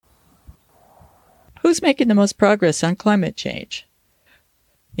Who's making the most progress on climate change?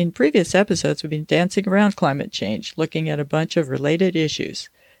 In previous episodes, we've been dancing around climate change, looking at a bunch of related issues.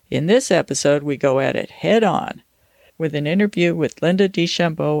 In this episode, we go at it head on with an interview with Lynda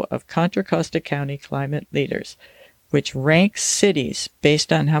Deschambault of Contra Costa County Climate Leaders, which ranks cities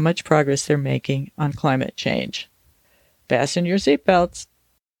based on how much progress they're making on climate change. Fasten your seatbelts.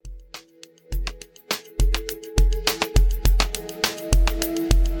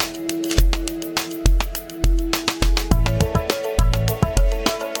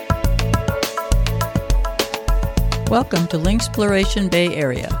 Welcome to Linksploration Bay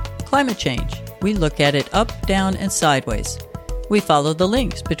Area. Climate change. We look at it up, down, and sideways. We follow the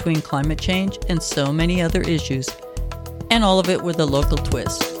links between climate change and so many other issues, and all of it with a local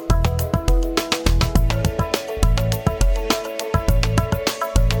twist.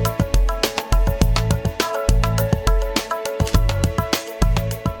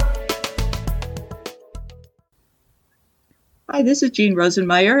 Hi, this is Jean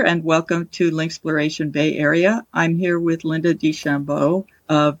Rosenmeyer, and welcome to Linksploration Bay Area. I'm here with Lynda Deschambault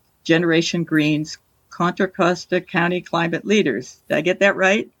of Generation Green's Contra Costa County Climate Leaders. Did I get that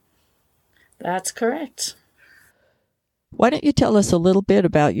right? That's correct. Why don't you tell us a little bit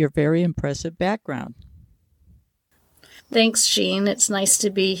about your very impressive background? Thanks, Jean. It's nice to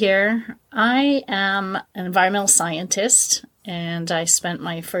be here. I am an environmental scientist, and I spent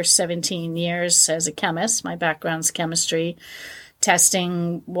my first 17 years as a chemist. My background's chemistry,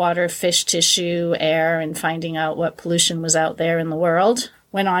 testing water, fish tissue, air, and finding out what pollution was out there in the world.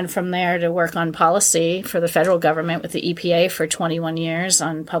 Went on from there to work on policy for the federal government with the EPA for 21 years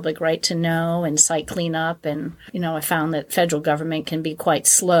on public right to know and site cleanup. And, I found that federal government can be quite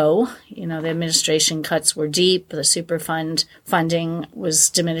slow. The administration cuts were deep. The Superfund funding was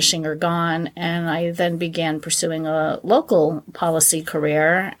diminishing or gone. And I then began pursuing a local policy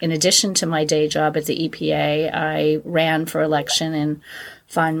career. In addition to my day job at the EPA, I ran for election and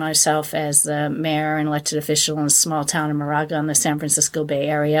find myself as the mayor and elected official in a small town in Moraga in the San Francisco Bay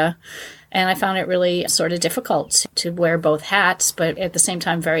Area. And I found it really sort of difficult to wear both hats, but at the same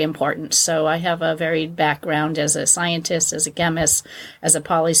time very important. So I have a varied background as a scientist, as a chemist, as a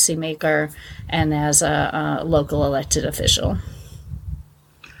policymaker, and as a local elected official.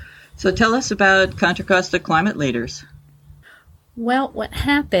 So tell us about Contra Costa Climate Leaders. Well, what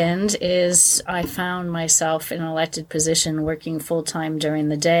happened is I found myself in an elected position working full-time during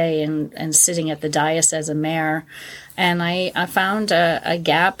the day and sitting at the dais as a mayor. And I found a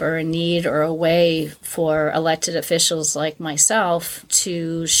gap or a need or a way for elected officials like myself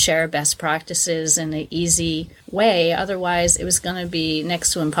to share best practices in an easy way. Otherwise, it was going to be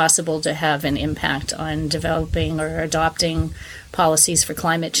next to impossible to have an impact on developing or adopting policies for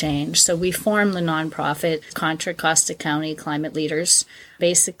climate change. So we formed the nonprofit Contra Costa County Climate Leaders,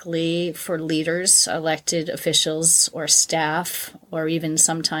 basically for leaders, elected officials, or staff, or even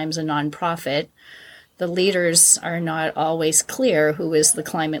sometimes a nonprofit. The leaders are not always clear who is the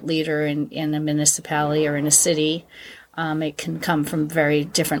climate leader in a municipality or in a city. It can come from very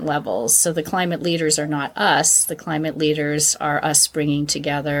different levels. So the climate leaders are not us. The climate leaders are us bringing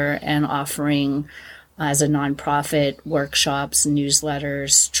together and offering as a nonprofit, workshops,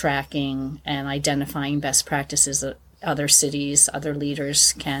 newsletters, tracking, and identifying best practices that other cities, other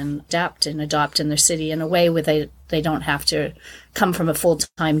leaders can adapt and adopt in their city in a way where they don't have to come from a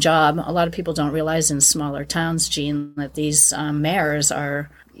full-time job. A lot of people don't realize in smaller towns, Jean, that these mayors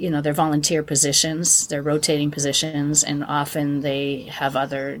are, they're volunteer positions, they're rotating positions, and often they have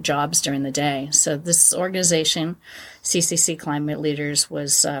other jobs during the day. So this organization, CCC Climate Leaders,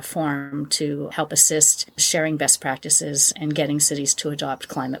 was formed to help assist sharing best practices and getting cities to adopt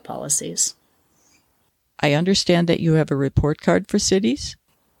climate policies. I understand that you have a report card for cities?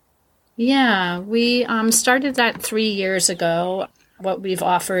 Yeah, we started that 3 years ago. What we've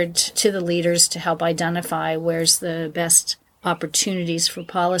offered to the leaders to help identify where's the best opportunities for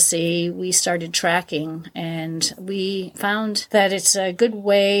policy, we started tracking, and we found that it's a good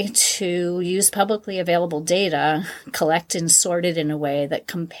way to use publicly available data, collect and sort it in a way that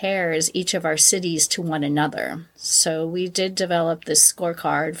compares each of our cities to one another. So we did develop this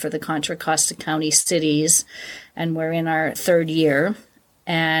scorecard for the Contra Costa County cities, and we're in our third year,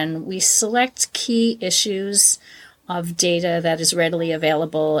 and we select key issues of data that is readily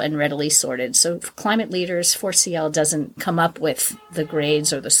available and readily sorted. So for climate leaders, 4CL doesn't come up with the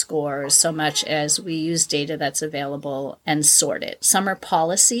grades or the scores so much as we use data that's available and sort it. Some are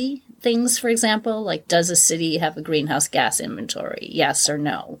policy things, for example, like does a city have a greenhouse gas inventory? Yes or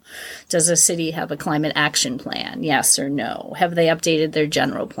no? Does a city have a climate action plan? Yes or no? Have they updated their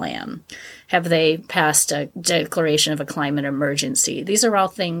general plan? Have they passed a declaration of a climate emergency? These are all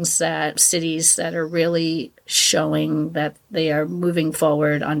things that cities that are really showing that they are moving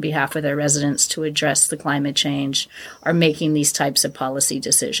forward on behalf of their residents to address the climate change are making these types of policy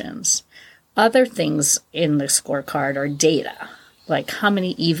decisions. Other things in the scorecard are data, like how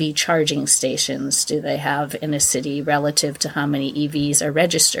many EV charging stations do they have in a city relative to how many EVs are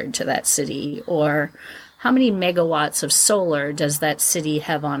registered to that city, or how many megawatts of solar does that city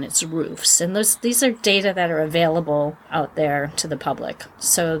have on its roofs? And these are data that are available out there to the public.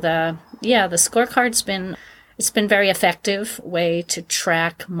 So the scorecard's been very effective way to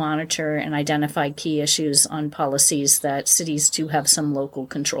track, monitor, and identify key issues on policies that cities do have some local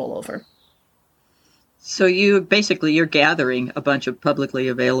control over. So you're gathering a bunch of publicly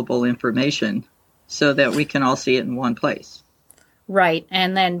available information so that we can all see it in one place. Right,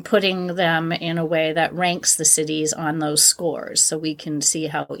 and then putting them in a way that ranks the cities on those scores so we can see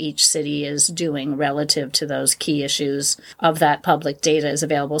how each city is doing relative to those key issues of that public data is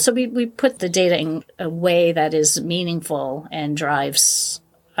available. So we put the data in a way that is meaningful and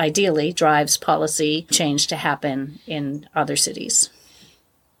ideally drives policy change to happen in other cities.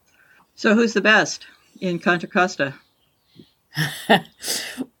 So who's the best in Contra Costa?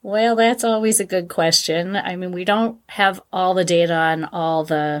 Well, that's always a good question. I mean, we don't have all the data on all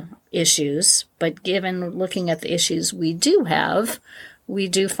the issues, but given looking at the issues we do have, we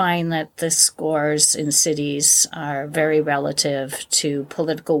do find that the scores in cities are very relative to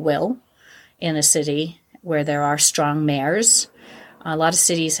political will in a city where there are strong mayors. A lot of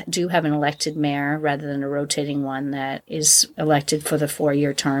cities do have an elected mayor rather than a rotating one that is elected for the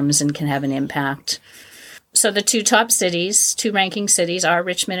 4-year terms and can have an impact. So the two ranking cities are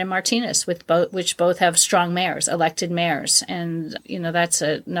Richmond and Martinez, which both have strong mayors, elected mayors. And, that's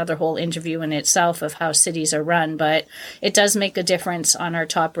another whole interview in itself of how cities are run. But it does make a difference on our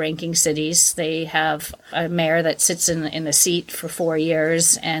top ranking cities. They have a mayor that sits in the seat for 4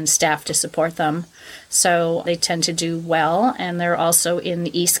 years and staff to support them. So they tend to do well. And they're also in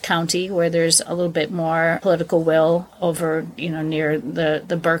the East County where there's a little bit more political will over, near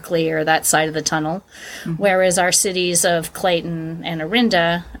the Berkeley or that side of the tunnel. Mm-hmm. Whereas our cities of Clayton and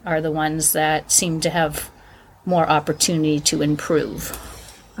Lynda are the ones that seem to have more opportunity to improve.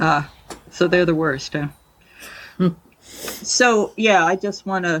 So they're the worst, huh? So, I just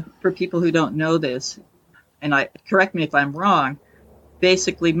want to, for people who don't know this, and correct me if I'm wrong,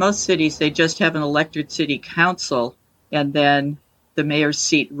 basically most cities, they just have an elected city council, and then the mayor's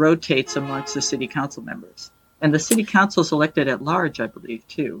seat rotates amongst the city council members. And the city council is elected at large, I believe,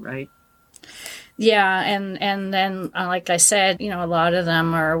 too, right? Yeah, and then, like I said, a lot of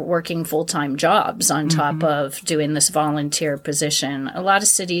them are working full-time jobs on top of doing this volunteer position. A lot of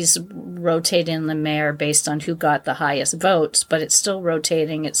cities rotate in the mayor based on who got the highest votes, but it's still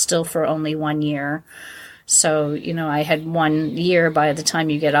rotating. It's still for only 1 year. So, I had 1 year by the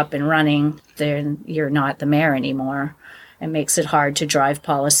time you get up and running, then you're not the mayor anymore. It makes it hard to drive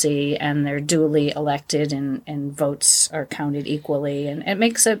policy, and they're duly elected and votes are counted equally. And it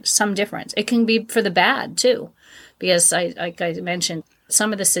makes some difference. It can be for the bad, too, because like I mentioned,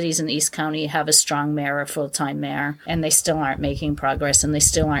 some of the cities in the East County have a strong mayor or full-time mayor, and they still aren't making progress, and they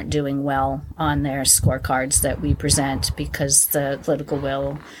still aren't doing well on their scorecards that we present because the political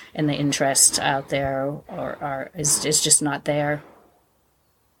will and the interest out there is just not there.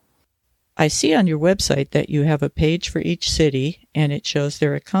 I see on your website that you have a page for each city, and it shows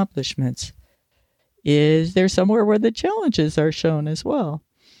their accomplishments. Is there somewhere where the challenges are shown as well?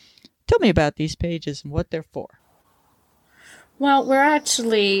 Tell me about these pages and what they're for. Well, we're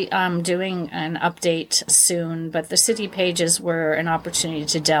actually doing an update soon, but the city pages were an opportunity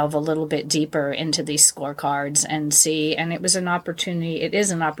to delve a little bit deeper into these scorecards and see, and it is an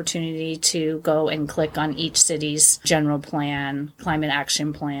opportunity to go and click on each city's general plan, climate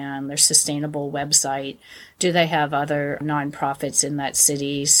action plan, their sustainable website. Do they have other nonprofits in that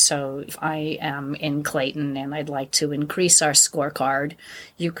city? So if I am in Clayton and I'd like to increase our scorecard,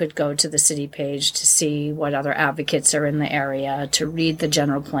 you could go to the city page to see what other advocates are in the area, to read the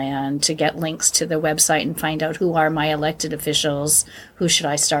general plan, to get links to the website and find out who are my elected officials, who should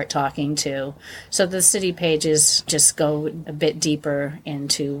I start talking to. So the city pages just go a bit deeper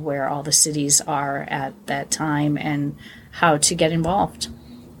into where all the cities are at that time and how to get involved.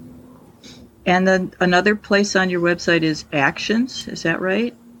 And then another place on your website is Actions. Is that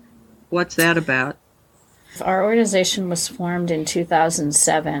right? What's that about? Our organization was formed in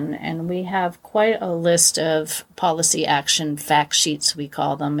 2007, and we have quite a list of policy action fact sheets, we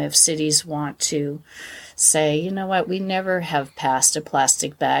call them, if cities want to say, you know what, we never have passed a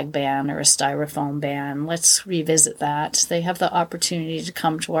plastic bag ban or a styrofoam ban. Let's revisit that. They have the opportunity to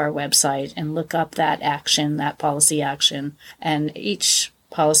come to our website and look up that action, that policy action, and each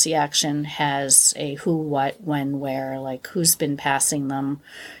policy action has a who, what, when, where, like who's been passing them,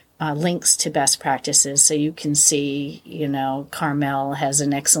 links to best practices. So you can see, Carmel has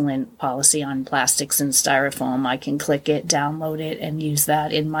an excellent policy on plastics and styrofoam. I can click it, download it, and use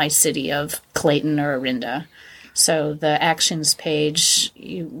that in my city of Clayton or Orinda. So the actions page,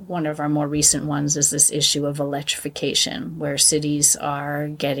 one of our more recent ones is this issue of electrification, where cities are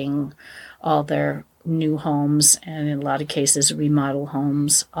getting all their new homes, and in a lot of cases remodel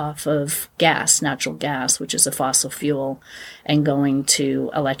homes, off of natural gas, which is a fossil fuel, and going to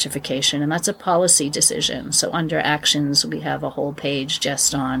electrification. And that's a policy decision. So under actions, we have a whole page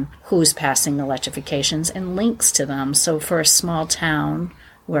just on who's passing electrifications and links to them. So for a small town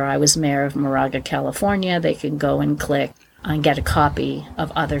where I was mayor of Moraga, California, they can go and click and get a copy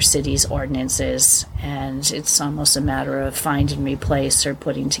of other cities' ordinances, and it's almost a matter of find and replace or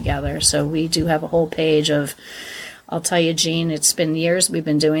putting together. So we do have a whole page of, I'll tell you, Jean, it's been years we've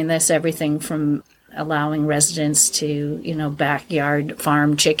been doing this, everything from allowing residents to, backyard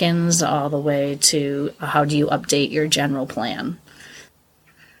farm chickens all the way to how do you update your general plan.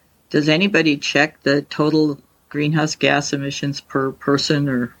 Does anybody check the total greenhouse gas emissions per person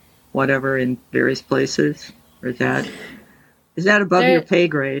or whatever in various places? Or is that above your pay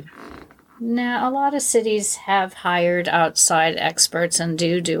grade? Now, a lot of cities have hired outside experts and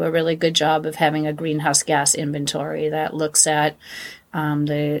do a really good job of having a greenhouse gas inventory that looks at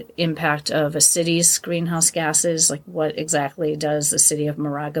the impact of a city's greenhouse gases, like what exactly does the city of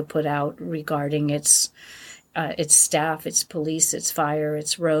Moraga put out regarding its staff, its police, its fire,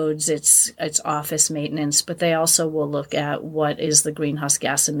 its roads, its office maintenance. But they also will look at what is the greenhouse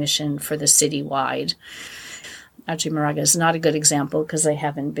gas emission for the citywide. Actually, Moraga is not a good example because they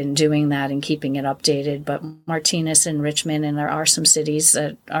haven't been doing that and keeping it updated. But Martinez and Richmond, and there are some cities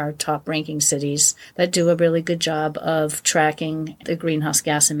that are top-ranking cities that do a really good job of tracking the greenhouse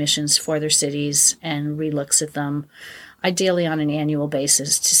gas emissions for their cities and relooks at them, ideally on an annual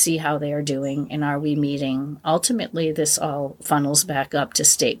basis, to see how they are doing and are we meeting. Ultimately, this all funnels back up to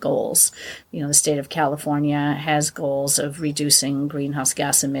state goals. The state of California has goals of reducing greenhouse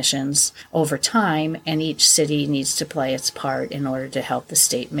gas emissions over time, and each city needs to play its part in order to help the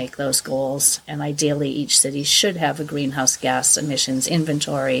state make those goals. And ideally, each city should have a greenhouse gas emissions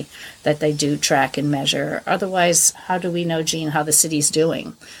inventory that they do track and measure. Otherwise, how do we know, Jean, how the city's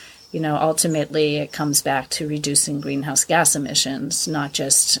doing? Ultimately, it comes back to reducing greenhouse gas emissions, not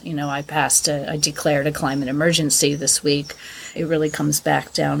just, I declared a climate emergency this week. It really comes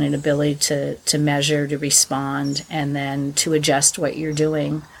back down in ability to measure, to respond, and then to adjust what you're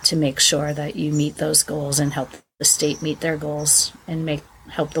doing to make sure that you meet those goals and help the state meet their goals and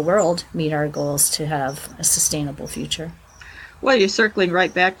help the world meet our goals to have a sustainable future. Well, you're circling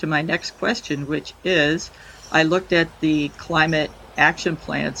right back to my next question, which is, I looked at the climate action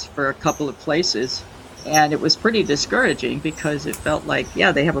plans for a couple of places, and it was pretty discouraging because it felt like,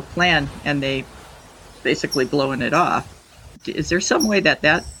 they have a plan and they basically blowing it off. Is there some way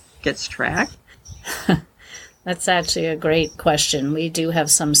that gets tracked? That's actually a great question. We do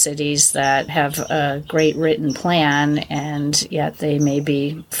have some cities that have a great written plan, and yet they may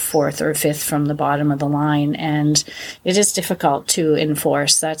be fourth or fifth from the bottom of the line, and it is difficult to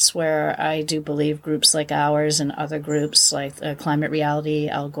enforce. That's where I do believe groups like ours and other groups like Climate Reality,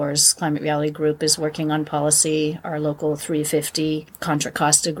 Al Gore's Climate Reality group is working on policy. Our local 350 Contra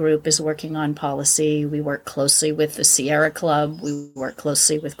Costa group is working on policy. We work closely with the Sierra Club. We work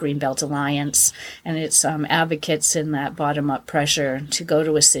closely with Greenbelt Alliance, and it's advocates in that bottom-up pressure to go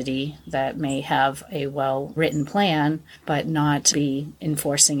to a city that may have a well-written plan but not be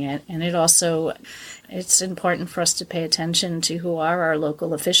enforcing it. And it's important for us to pay attention to who are our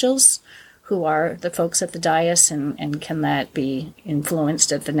local officials, who are the folks at the dais, and can that be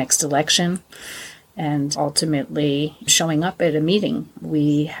influenced at the next election. And ultimately showing up at a meeting.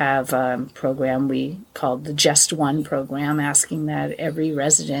 We have a program we called the Just One program, asking that every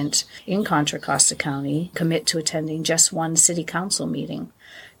resident in Contra Costa County commit to attending just one city council meeting.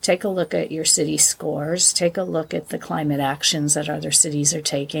 Take a look at your city scores, take a look at the climate actions that other cities are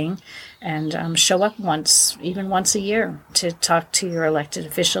taking, and show up even once a year to talk to your elected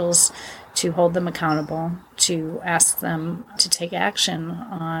officials, to hold them accountable, to ask them to take action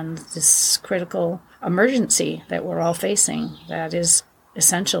on this critical emergency that we're all facing that is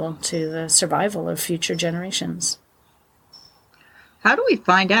essential to the survival of future generations. How do we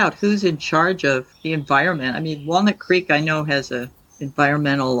find out who's in charge of the environment? I mean, Walnut Creek, I know, has a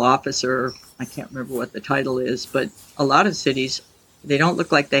environmental officer. I can't remember what the title is, but a lot of cities, they don't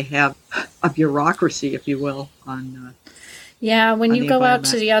look like they have a bureaucracy, if you will, on Yeah, when you go out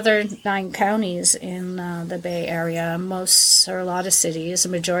to environment. the other 9 counties in the Bay Area, most or a lot of cities, a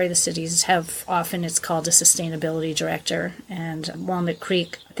majority of the cities have often it's called a sustainability director. And Walnut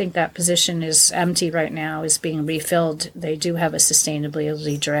Creek, I think that position is empty right now, is being refilled. They do have a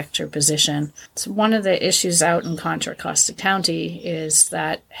sustainability director position. So one of the issues out in Contra Costa County is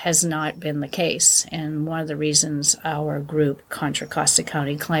that has not been the case. And one of the reasons our group, Contra Costa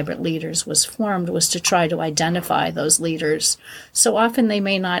County Climate Leaders, was formed was to try to identify those leaders. So often they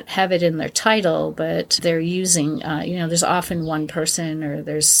may not have it in their title, but they're using, there's often one person or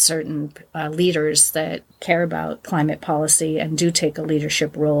there's certain leaders that care about climate policy and do take a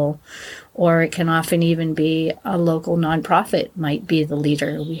leadership role. Or it can often even be a local nonprofit might be the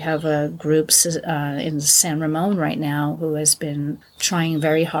leader. We have a group in San Ramon right now who has been trying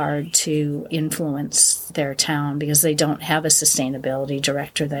very hard to influence their town because they don't have a sustainability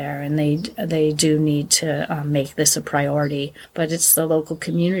director there, and they do need to make this a priority. But it's the local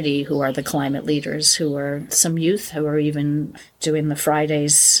community who are the climate leaders, who are some youth who are even doing the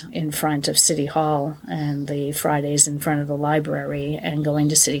Fridays in front of City Hall and the Fridays in front of the library and going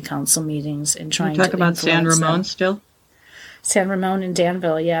to city council meetings and trying to talk about San Ramon them. still? San Ramon and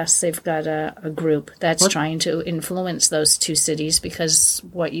Danville, yes, they've got a group that's trying to influence those 2 cities because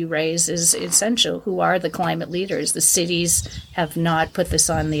what you raise is essential. Who are the climate leaders? The cities have not put this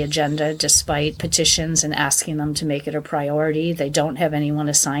on the agenda despite petitions and asking them to make it a priority. They don't have anyone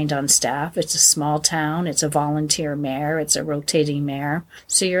assigned on staff. It's a small town. It's a volunteer mayor. It's a rotating mayor.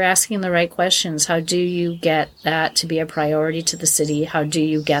 So you're asking the right questions. How do you get that to be a priority to the city? How do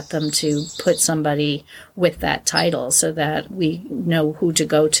you get them to put somebody with that title so that we know who to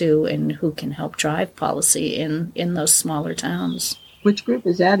go to and who can help drive policy in those smaller towns? Which group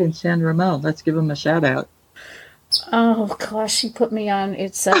is that in San Ramon? Let's give them a shout out. Oh, gosh, you put me on.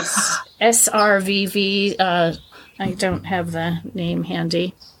 It's a SRVV. I don't have the name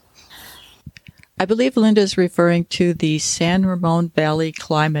handy. I believe Lynda's referring to the San Ramon Valley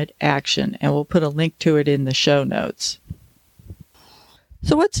Climate Action, and we'll put a link to it in the show notes.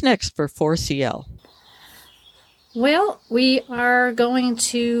 So what's next for 4CL? Well, we are going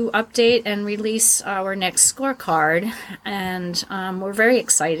to update and release our next scorecard, and we're very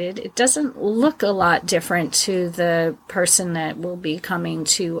excited. It doesn't look a lot different to the person that will be coming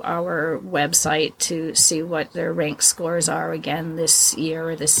to our website to see what their rank scores are again this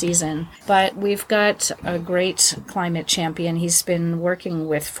year or this season. But we've got a great climate champion. He's been working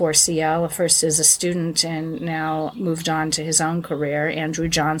with 4CL, first as a student and now moved on to his own career, Andrew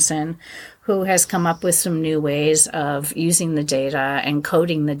Johnson, who has come up with some new ways of using the data and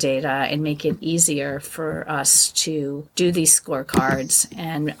coding the data and make it easier for us to do these scorecards.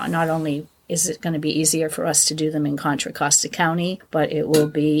 And not only is it going to be easier for us to do them in Contra Costa County, but it will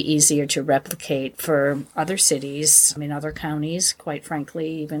be easier to replicate for other cities, other counties, quite frankly,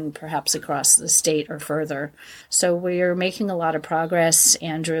 even perhaps across the state or further. So we're making a lot of progress.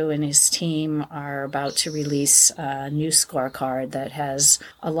 Andrew and his team are about to release a new scorecard that has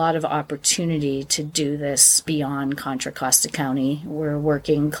a lot of opportunity to do this beyond Contra Costa County. We're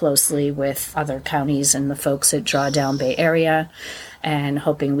working closely with other counties and the folks at Drawdown Bay Area, and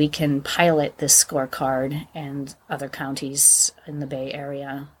hoping we can pilot this scorecard and other counties in the Bay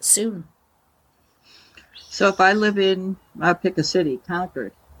Area soon. So if I live in, I'll pick a city,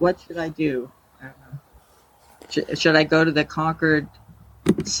 Concord, what should I do? Should I go to the Concord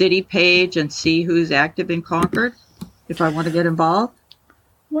city page and see who's active in Concord if I want to get involved?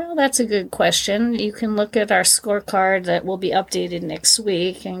 Well, that's a good question. You can look at our scorecard that will be updated next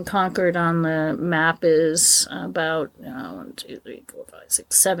week, and Concord on the map is about 1, 2, 3, 4, 5,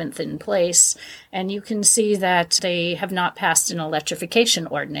 6, 7th in place, and you can see that they have not passed an electrification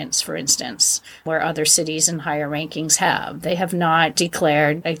ordinance, for instance, where other cities in higher rankings have. They have not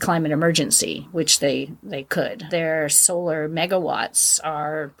declared a climate emergency, which they could. Their solar megawatts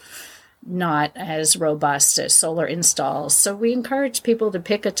are not as robust as solar installs. So we encourage people to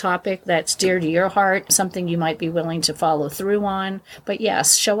pick a topic that's dear to your heart, something you might be willing to follow through on. But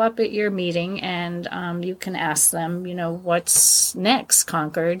yes, show up at your meeting and you can ask them, what's next,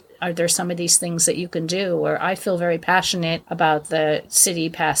 Concord? Are there some of these things that you can do? Or I feel very passionate about the city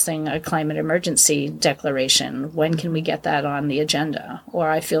passing a climate emergency declaration. When can we get that on the agenda?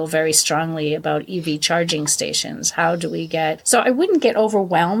 Or I feel very strongly about EV charging stations. How do we get... So I wouldn't get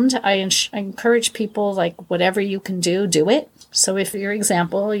overwhelmed. I encourage people, like, whatever you can do, do it. So if, for your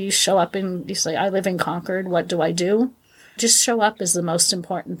example, you show up and you say, I live in Concord, what do I do? Just show up is the most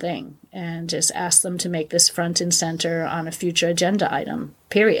important thing, and just ask them to make this front and center on a future agenda item,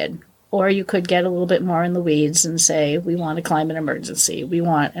 period. Or you could get a little bit more in the weeds and say, we want a climate emergency. We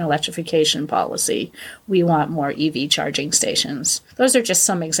want an electrification policy. We want more EV charging stations. Those are just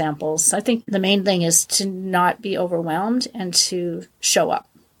some examples. I think the main thing is to not be overwhelmed and to show up.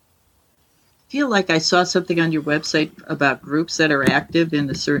 I feel like I saw something on your website about groups that are active in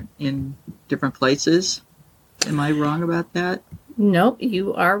different places. Am I wrong about that? Nope,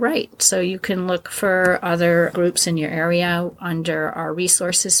 you are right. So you can look for other groups in your area. Under our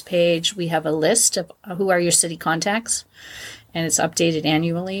resources page, we have a list of who are your city contacts, and it's updated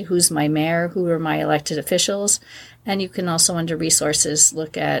annually. Who's my mayor? Who are my elected officials? And you can also, under resources,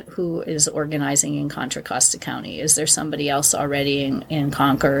 look at who is organizing in Contra Costa County. Is there somebody else already in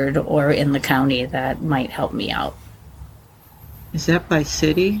Concord or in the county that might help me out? Is that by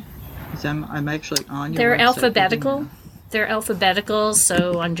city? I'm actually on your They're website. alphabetical. They're alphabetical,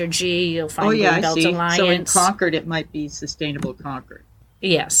 so under G, you'll find Green Belt Alliance. So in Concord, it might be Sustainable Concord.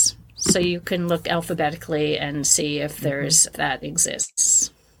 Yes. So you can look alphabetically and see if there's that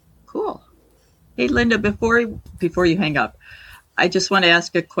exists. Cool. Hey, Lynda, before you hang up, I just want to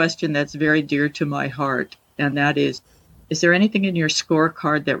ask a question that's very dear to my heart, and that is there anything in your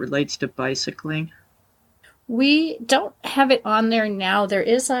scorecard that relates to bicycling? We don't have it on there now. There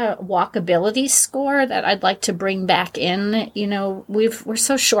is a walkability score that I'd like to bring back in. You know, we're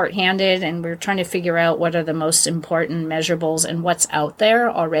so shorthanded, and we're trying to figure out what are the most important measurables and what's out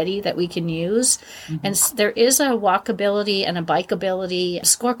there already that we can use. Mm-hmm. And there is a walkability and a bikeability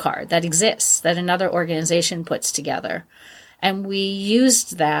scorecard that exists that another organization puts together. And we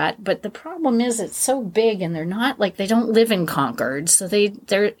used that, but the problem is it's so big, and they don't live in Concord, so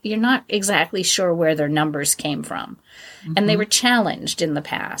you're not exactly sure where their numbers came from. Mm-hmm. And they were challenged in the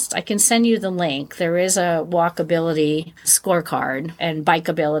past. I can send you the link. There is a walkability scorecard and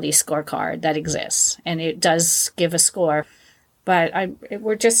bikeability scorecard that exists, and it does give a score, but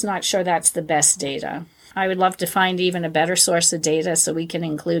we're just not sure that's the best data. I would love to find even a better source of data so we can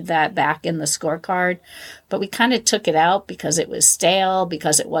include that back in the scorecard. But we kind of took it out because it was stale,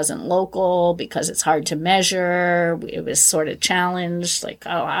 because it wasn't local, because it's hard to measure. It was sort of challenged, like,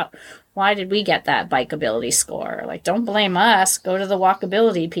 why did we get that bikeability score? Like, don't blame us. Go to the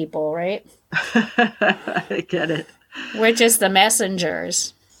walkability people, right? I get it. We're just the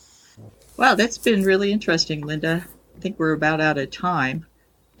messengers. Wow, that's been really interesting, Lynda. I think we're about out of time.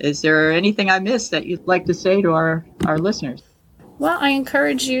 Is there anything I missed that you'd like to say to our listeners? Well, I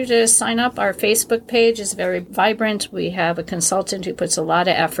encourage you to sign up. Our Facebook page is very vibrant. We have a consultant who puts a lot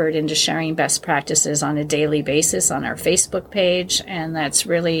of effort into sharing best practices on a daily basis on our Facebook page. And that's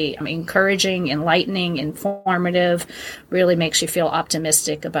really encouraging, enlightening, informative, really makes you feel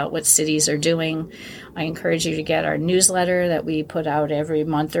optimistic about what cities are doing. I encourage you to get our newsletter that we put out every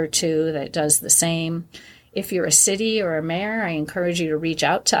month or two that does the same. If you're a city or a mayor, I encourage you to reach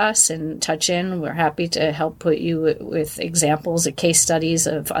out to us and touch in. We're happy to help put you with examples of case studies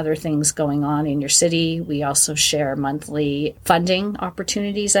of other things going on in your city. We also share monthly funding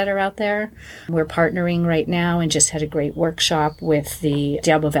opportunities that are out there. We're partnering right now and just had a great workshop with the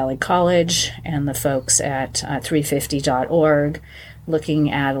Diablo Valley College and the folks at 350.org.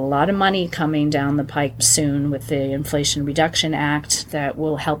 Looking at a lot of money coming down the pike soon with the Inflation Reduction Act that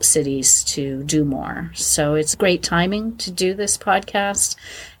will help cities to do more. So it's great timing to do this podcast.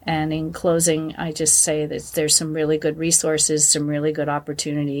 And in closing, I just say that there's some really good resources, some really good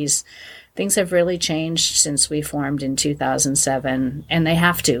opportunities. Things have really changed since we formed in 2007, and they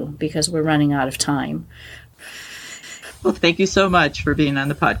have to because we're running out of time. Well, thank you so much for being on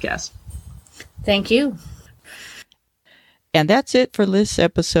the podcast. Thank you. And that's it for this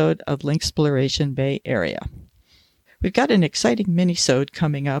episode of Linksploration Bay Area. We've got an exciting mini-sode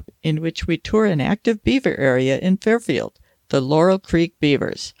coming up in which we tour an active beaver area in Fairfield, the Laurel Creek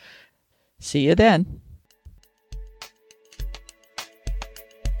Beavers. See you then.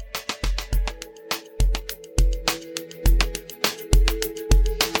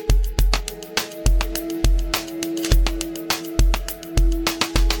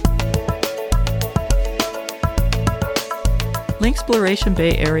 Linksploration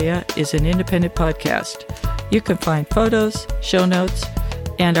Bay Area is an independent podcast. You can find photos, show notes,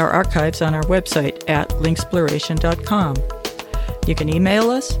 and our archives on our website at linksploration.com. You can email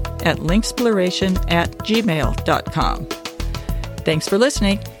us at linksploration@gmail.com. Thanks for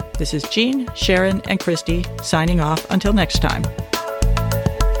listening. This is Jean, Sharon, and Christy signing off until next time.